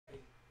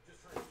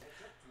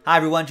Hi,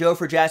 everyone. Joe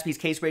for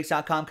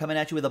jaspyscasebreaks.com coming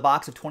at you with a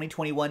box of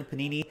 2021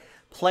 Panini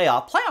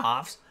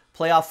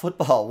Playoff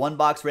football. One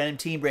box random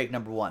team break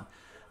number one.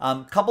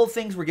 Couple of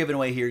things we're giving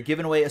away here.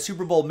 Giving away a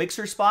Super Bowl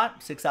mixer spot,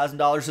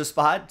 $6,000 a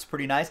spot. It's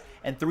pretty nice.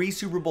 And 3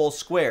 Super Bowl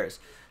squares.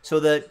 So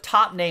the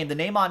top name, the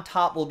name on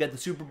top will get the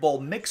Super Bowl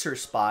mixer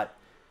spot.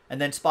 And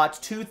then spots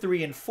 2,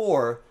 3, and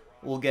 4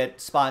 will get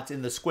spots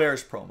in the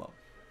squares promo.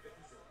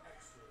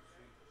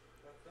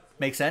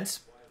 Make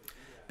sense?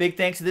 Big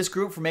thanks to this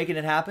group for making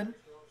it happen.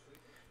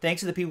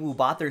 Thanks to the people who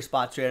bought their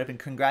spots straight up, and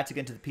congrats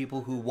again to the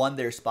people who won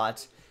their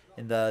spots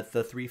in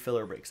the 3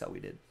 filler breaks that we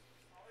did.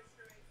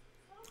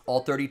 All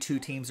 32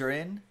 teams are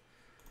in.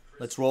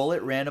 Let's roll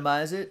it,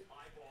 randomize it.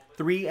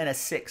 3 and a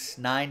 6,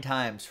 9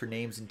 times for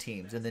names and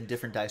teams, and then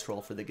different dice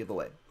roll for the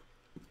giveaway.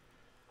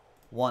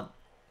 1,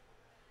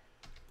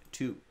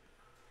 2,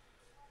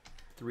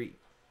 3,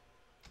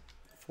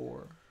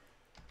 4,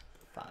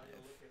 5,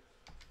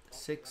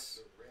 6,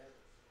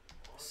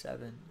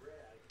 7,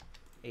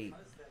 8.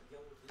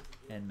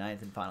 And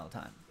 9th and final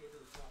time.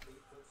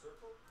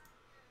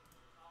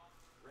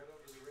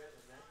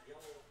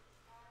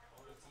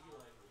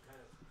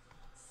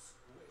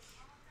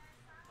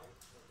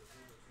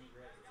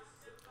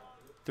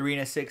 Three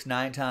and a 6,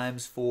 9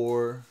 times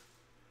for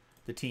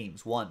the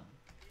teams. 1,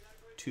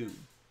 2,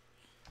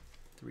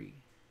 3, 6.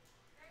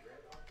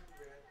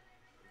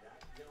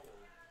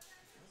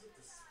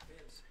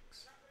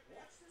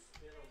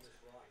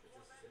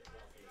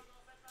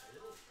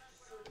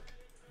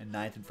 And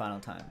 9th and final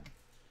time.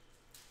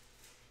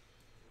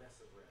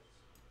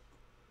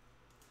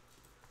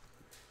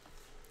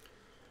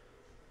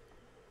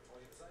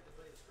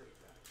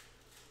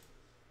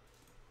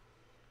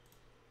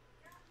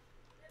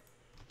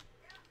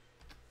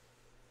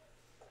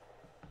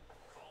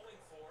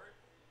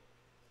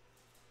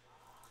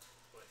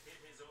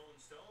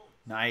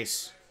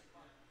 Nice.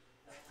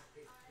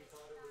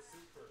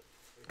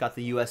 Got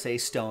the USA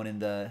stone in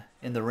the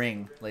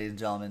ring, ladies and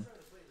gentlemen.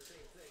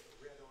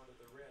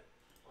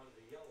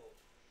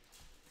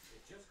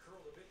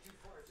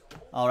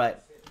 All right.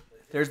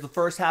 There's the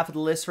first half of the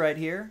list right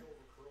here.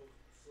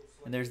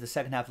 And there's the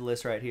second half of the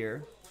list right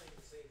here.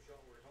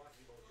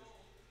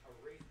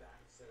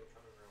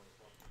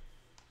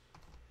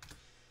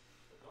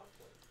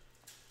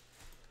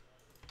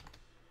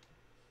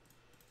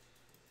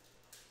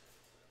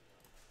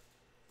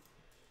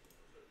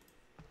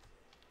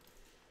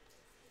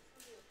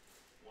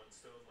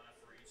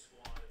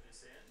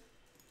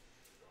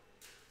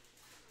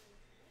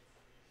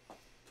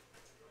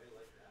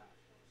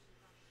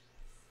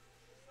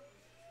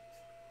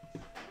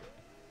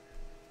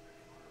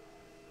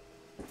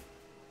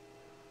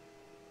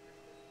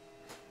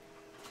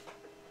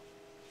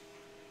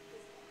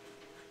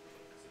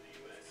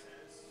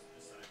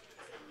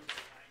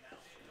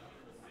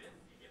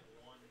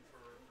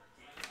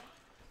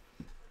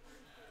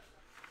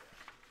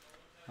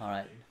 All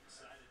right.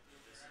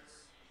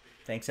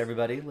 Thanks,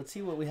 everybody. Let's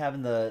see what we have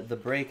in the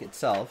break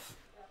itself.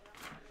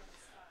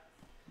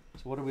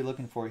 So what are we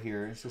looking for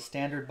here? It's a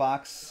standard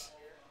box.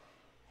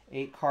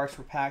 8 cards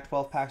per pack,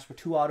 12 packs for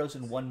 2 autos,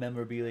 and 1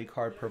 memorabilia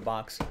card per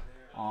box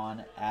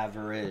on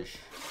average.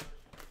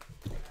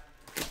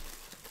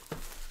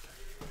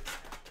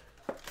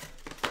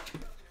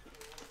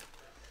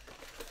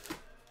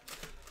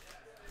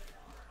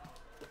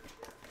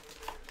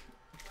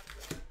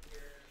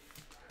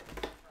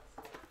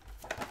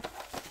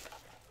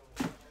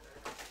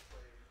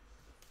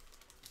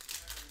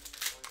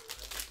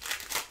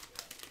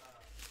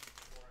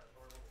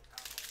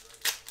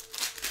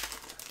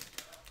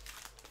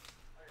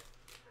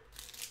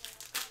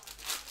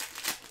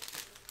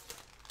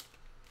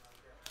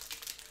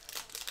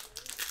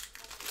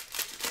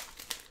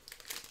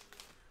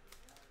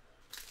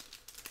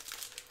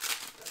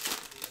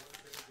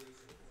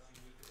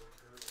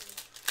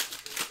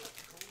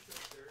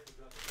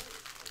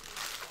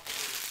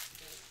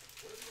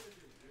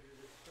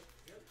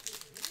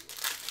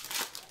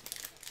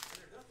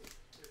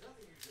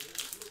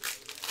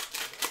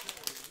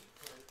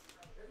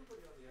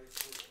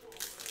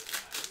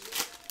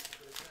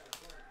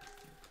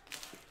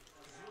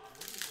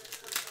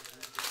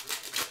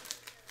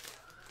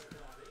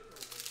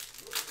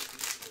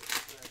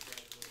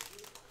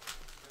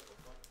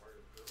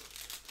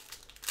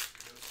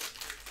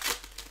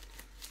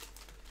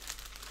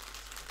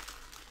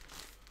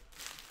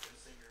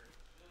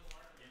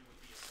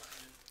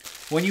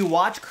 When you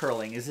watch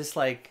curling, is this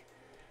like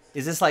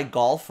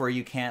golf where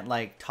you can't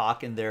like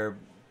talk in their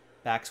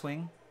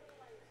backswing?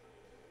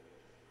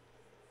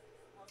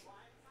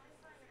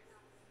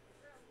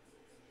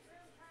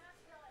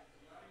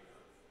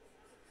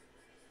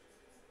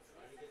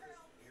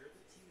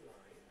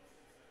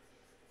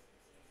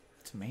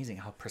 It's amazing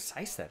how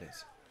precise that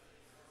is.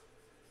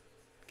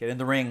 Get in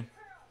the ring.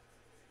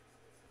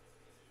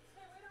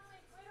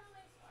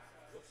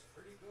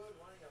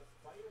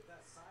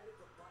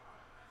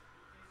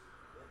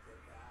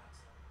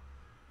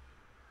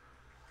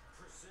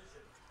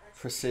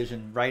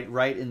 Precision,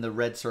 right in the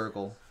red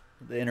circle,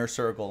 the inner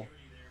circle.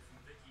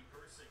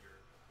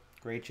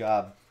 Great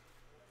job.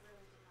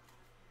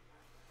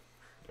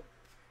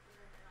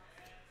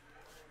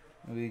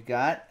 We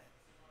got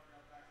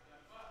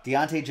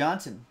Deontay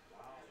Johnson.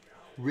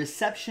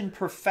 Reception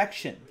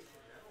perfection.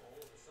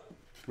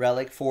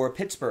 Relic for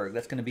Pittsburgh.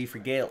 That's going to be for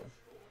Gale.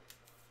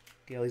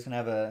 Gale, he's going to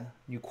have a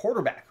new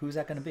quarterback. Who's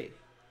that going to be?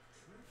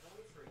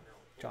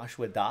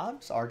 Joshua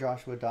Dobbs? Our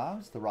Joshua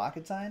Dobbs, the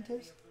rocket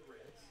scientist?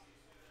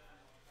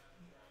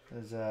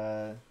 Does,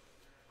 I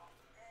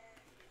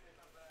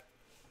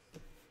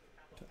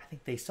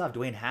think they still have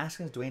Dwayne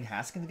Haskins. Dwayne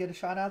Haskins get a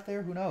shot out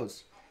there? Who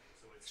knows?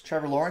 It's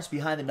Trevor Lawrence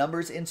behind the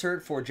numbers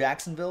insert for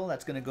Jacksonville.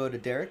 That's going to go to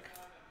Derek.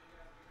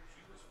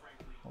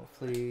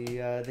 Hopefully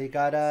they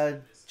got,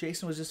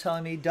 Jason was just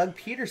telling me, Doug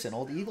Peterson,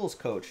 old Eagles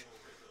coach,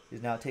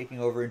 is now taking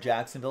over in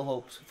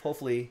Jacksonville.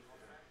 Hopefully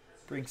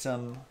bring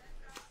some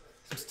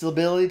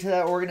stability to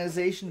that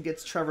organization,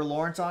 gets Trevor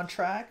Lawrence on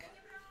track.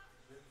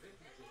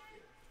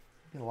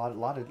 A lot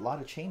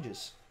of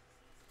changes.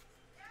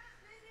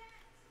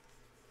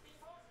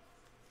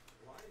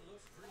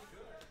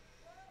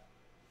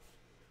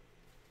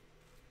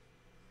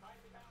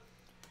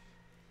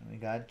 And we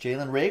got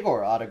Jalen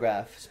Reagor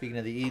autograph. Speaking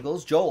of the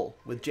Eagles, Joel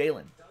with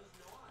Jalen.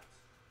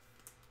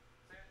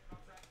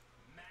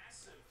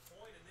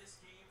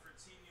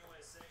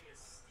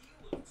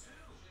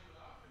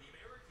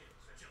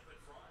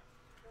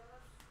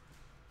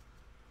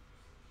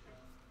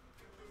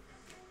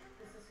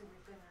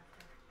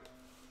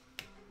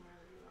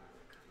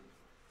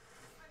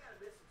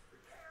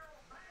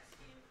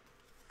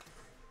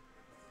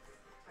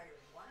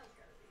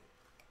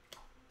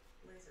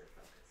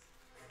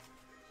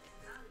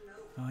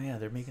 Oh yeah,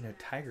 they're making a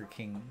Tiger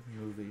King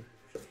movie.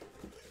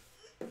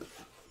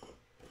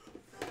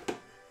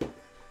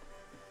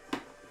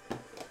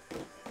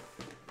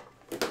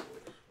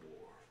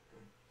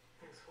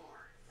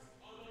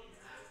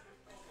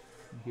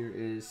 Here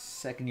is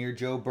second-year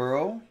Joe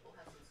Burrow.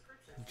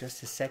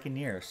 Just his second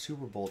year, a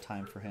Super Bowl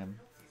time for him.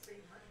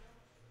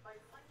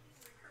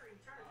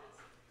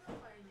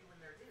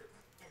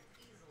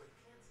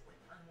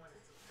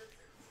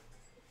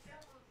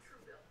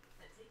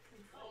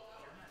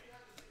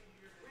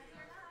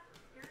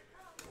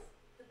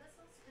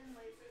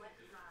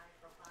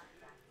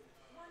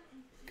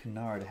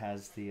 Kennard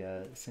has the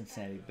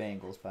Cincinnati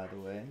Bengals, by the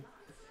way.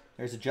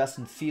 There's a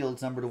Justin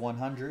Fields, number to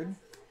 100.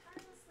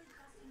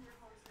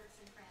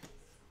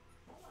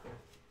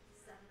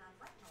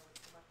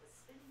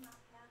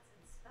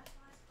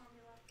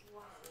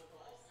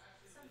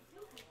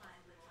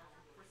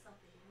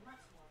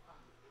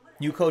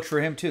 New coach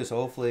for him too, so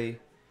hopefully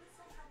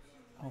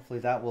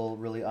that will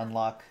really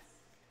unlock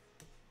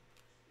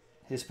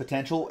his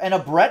potential. And a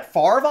Brett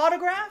Favre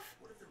autograph?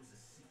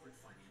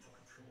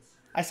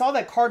 I saw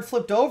that card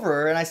flipped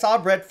over, and I saw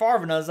Brett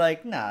Favre, and I was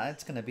like, nah,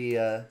 it's gonna be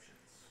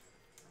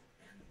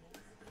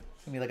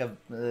like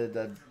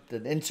an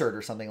insert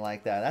or something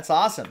like that. That's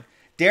awesome.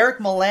 Derek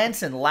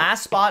Melanson,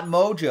 last spot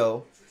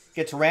mojo,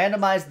 gets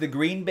randomized to the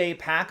Green Bay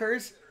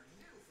Packers.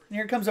 And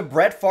here comes a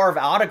Brett Favre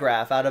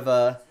autograph out of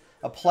a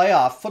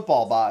playoff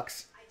football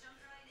box.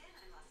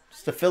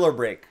 Just a filler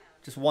break.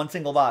 Just one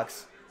single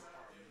box.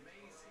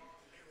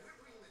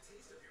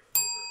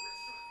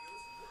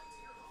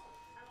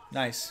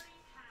 Nice.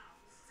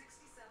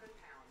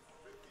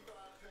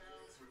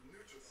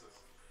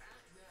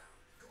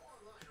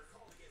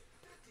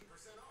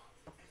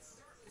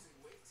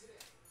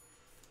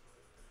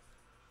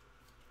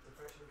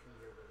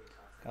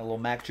 Got a little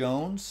Mac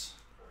Jones.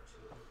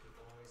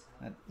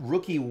 That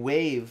rookie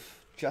wave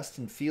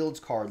Justin Fields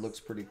card looks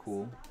pretty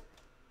cool.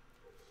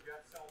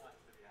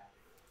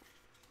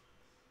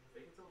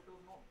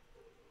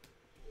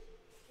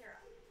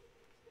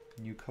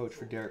 New coach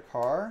for Derek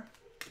Carr.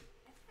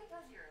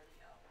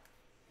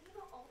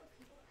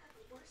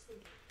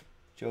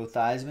 Joe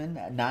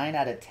Theismann, 9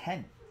 out of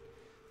 10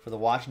 for the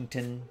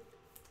Washington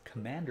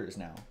Commanders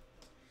now.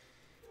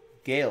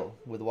 Gale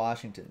with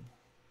Washington.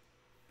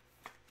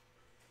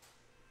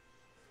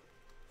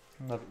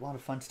 A lot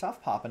of fun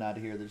stuff popping out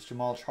of here. There's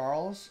Jamal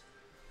Charles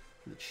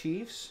for the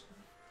Chiefs.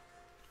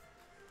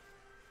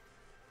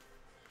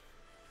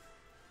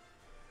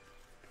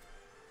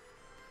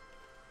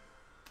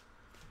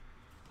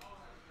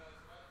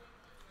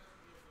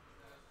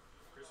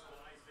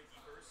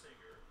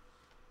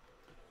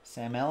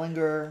 Sam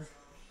Ellinger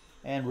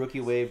and rookie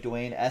wave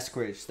Dwayne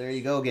Eskridge. There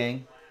you go,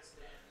 gang.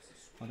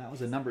 Well, that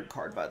was a numbered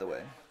card, by the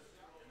way.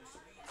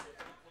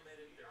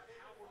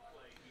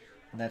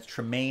 And that's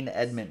Tremaine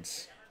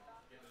Edmonds.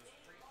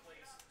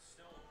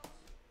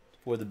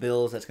 For the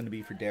Bills, that's going to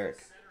be for Derek.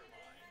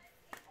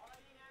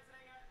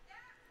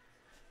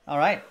 All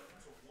right.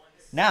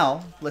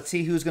 Now, let's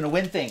see who's going to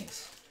win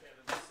things.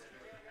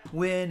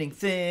 Winning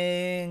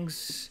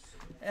things.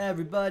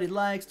 Everybody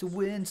likes to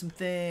win some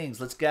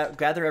things. Let's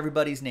gather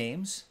everybody's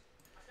names.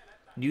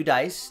 New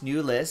dice,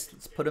 new list.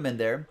 Let's put them in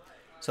there.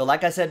 So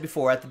like I said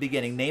before at the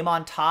beginning, name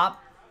on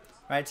top.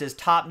 Right? It says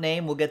top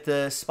name will get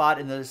the spot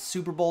in the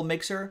Super Bowl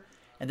mixer.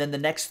 And then the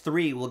next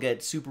 3 will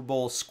get Super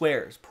Bowl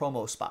squares,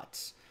 promo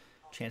spots.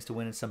 Chance to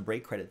win some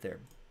break credit there.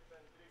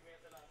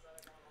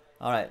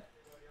 All right.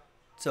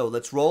 So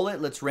let's roll it.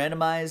 Let's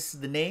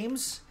randomize the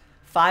names.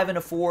 5 and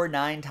a 4,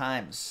 9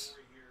 times.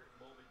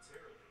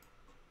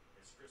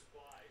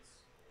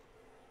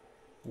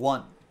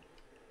 1,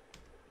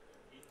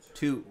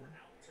 2,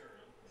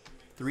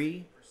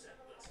 3,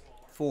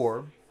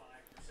 4,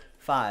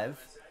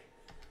 5,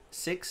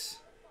 6,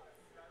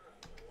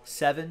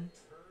 7,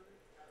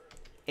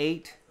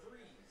 8,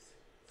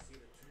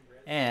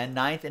 and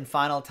 9th and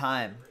final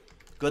time.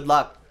 Good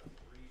luck.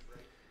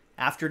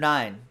 After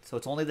 9. So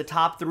it's only the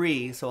top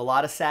 3. So a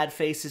lot of sad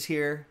faces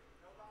here.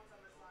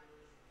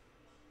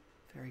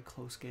 Very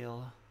close,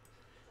 Gail.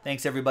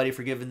 Thanks, everybody,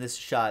 for giving this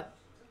a shot.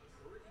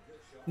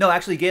 No,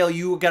 actually, Gail,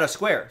 you got a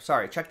square.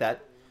 Sorry, check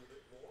that.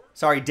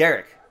 Sorry,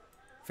 Derek.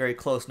 Very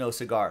close, no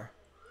cigar.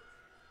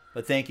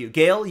 But thank you.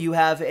 Gail, you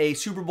have a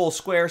Super Bowl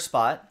square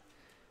spot.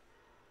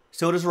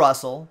 So does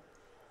Russell.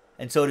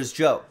 And so does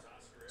Joe.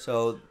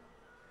 So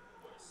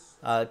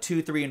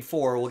 2, 3, and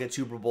 4 will get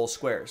Super Bowl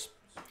squares.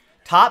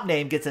 Top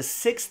name gets a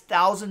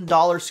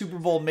 $6,000 Super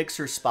Bowl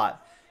mixer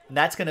spot. And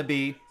that's going to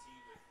be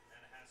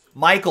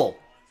Michael.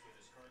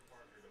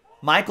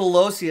 Michael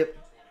Losia,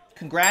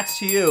 congrats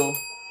to you.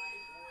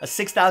 A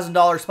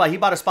 $6,000 spot. He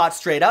bought a spot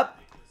straight up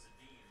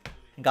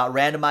and got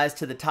randomized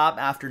to the top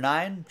after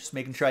 9. Just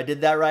making sure I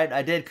did that right.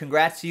 I did.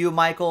 Congrats to you,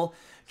 Michael.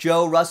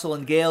 Joe, Russell,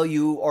 and Gail,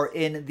 you are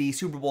in the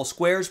Super Bowl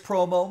Squares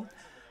promo.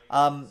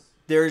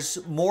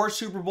 There's more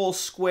Super Bowl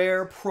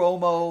Square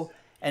promo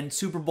and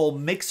Super Bowl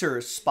Mixer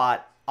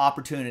spot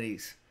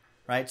opportunities,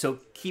 right? So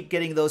keep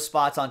getting those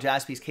spots on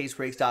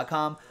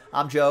jaspyscasebreaks.com.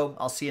 I'm Joe.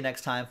 I'll see you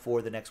next time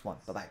for the next one.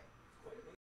 Bye-bye.